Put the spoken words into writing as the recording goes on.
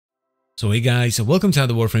So hey guys, welcome to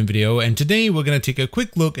another Warframe video, and today we're gonna take a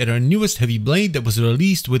quick look at our newest heavy blade that was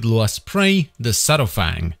released with Lua's Prey, the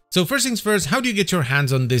Sarofang. So first things first, how do you get your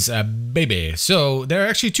hands on this baby? So there are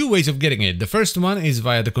actually two ways of getting it. The first one is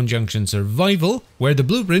via the conjunction survival, where the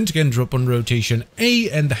blueprint can drop on rotation A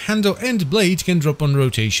and the handle and blade can drop on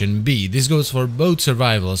rotation B. This goes for both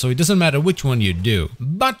survival, so it doesn't matter which one you do.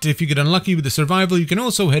 But if you get unlucky with the survival, you can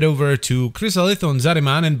also head over to Chrysalith on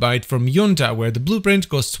Zariman and buy it from Yonta, where the blueprint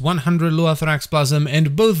costs 100 Luathrax Plasm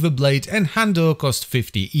and both the blade and handle cost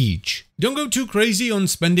 50 each. Don't go too crazy on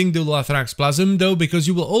spending the Luathrax Plasm though, because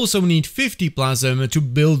you will also need 50 Plasm to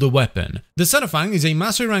build a weapon. The Sarofang is a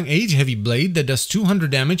Master Rank 8 heavy blade that does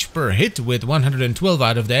 200 damage per hit, with 112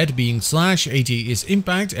 out of that being slash, 80 is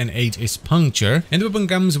impact and 8 is puncture, and the weapon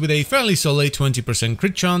comes with a fairly solid 20%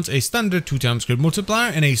 crit chance, a standard 2x crit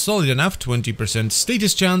multiplier and a solid enough 20%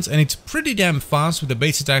 status chance, and it's pretty damn fast with a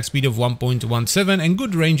base attack speed of 1.17 and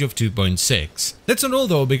good range of 2.6. That's not all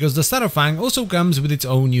though, because the Sarofang also comes with its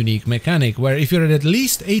own unique mechanic, where if you're at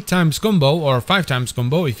least 8 times combo or 5 times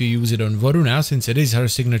combo if you use it on Voruna, since it is her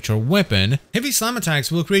signature weapon, heavy slam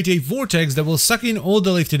attacks will create a vortex that will suck in all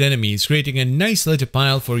the lifted enemies, creating a nice little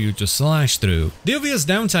pile for you to slash through. The obvious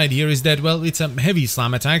downside here is that, well, it's a heavy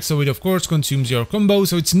slam attack, so it of course consumes your combo,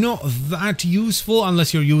 so it's not that useful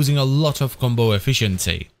unless you're using a lot of combo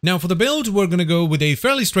efficiency. Now for the build, we're gonna go with a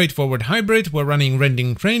fairly straightforward hybrid. We're running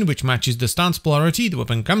Rending Crane, which matches the stance polarity the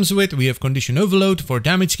weapon comes with. We have Condition Overload for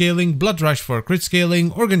damage scaling, Blood Rush for crit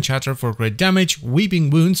scaling, Organ Chatter for crit damage, Weeping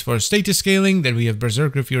Wounds for status scaling, then we have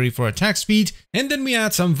Berserker Fury for attack speed, and then we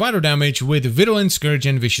add some Vital Damage with Virulent Scourge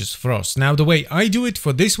and Vicious Frost. Now the way I do it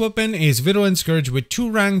for this weapon is Virulent Scourge with 2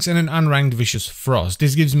 ranks and an unranked Vicious Frost.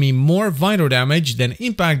 This gives me more Vital Damage than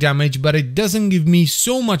impact damage, but it doesn't give me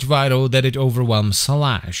so much Vital that it overwhelms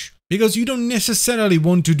Slash. Because you don't necessarily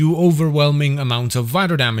want to do overwhelming amounts of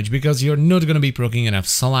vital damage, because you're not going to be proccing enough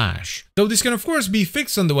slash. Though this can of course be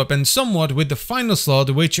fixed on the weapon somewhat with the final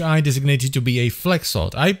slot, which I designated to be a flex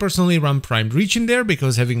slot. I personally run Primed Reach in there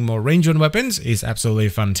because having more range on weapons is absolutely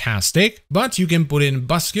fantastic, but you can put in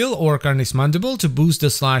Buskill or Carnis Mandible to boost the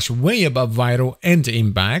slash way above vital and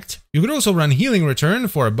impact. You could also run Healing Return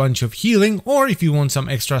for a bunch of healing, or if you want some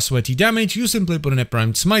extra sweaty damage, you simply put in a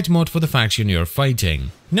Primed Smite mod for the faction you're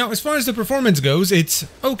fighting. Now, as far as the performance goes, it's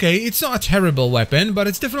okay, it's not a terrible weapon, but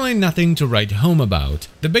it's definitely nothing to write home about.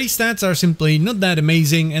 The base stats are simply not that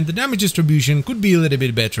amazing, and the damage distribution could be a little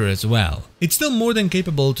bit better as well. It's still more than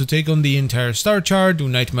capable to take on the entire Star Chart, do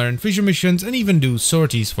Nightmare and Fissure missions, and even do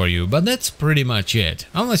sorties for you, but that's pretty much it,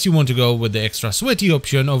 unless you want to go with the extra sweaty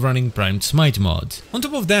option of running Primed Smite mods. On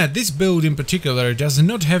top of that, this build in particular does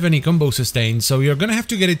not have any combo sustain, so you're gonna have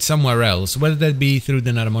to get it somewhere else, whether that be through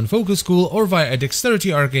the Naramon Focus School or via a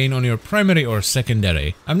Dexterity Arcane on your primary or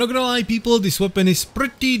secondary. I'm not gonna lie people, this weapon is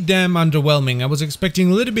pretty damn underwhelming. I was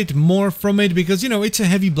expecting a little bit more from it because, you know, it's a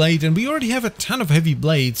heavy blade and we already have a ton of heavy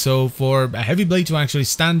blades, so for a heavy blade to actually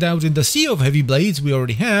stand out in the sea of heavy blades we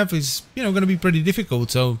already have is, you know, gonna be pretty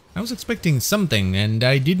difficult, so I was expecting something and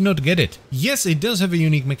I did not get it. Yes, it does have a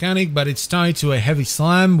unique mechanic, but it's tied to a heavy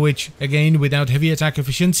slam, which again, without heavy attack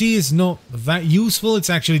efficiency is not that useful. It's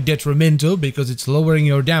actually detrimental because it's lowering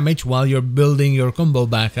your damage while you're building your combo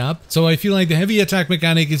back up. So I feel like the heavy attack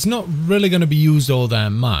mechanic is not really going to be used all that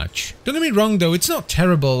much. Don't get me wrong though, it's not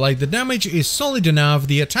terrible. Like, the damage is solid enough,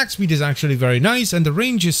 the attack speed is actually very nice, and the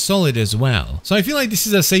range is solid as well. So I feel like this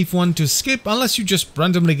is a safe one to skip unless you just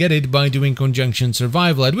randomly get it by doing Conjunction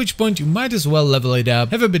Survival, at which point you might as well level it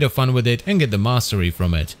up, have a bit of fun with it, and get the mastery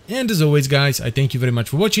from it. And as always guys, I thank you very much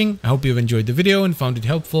for watching. I hope you've enjoyed the video and found it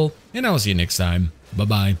helpful, and I'll see you next time. Bye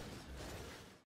bye.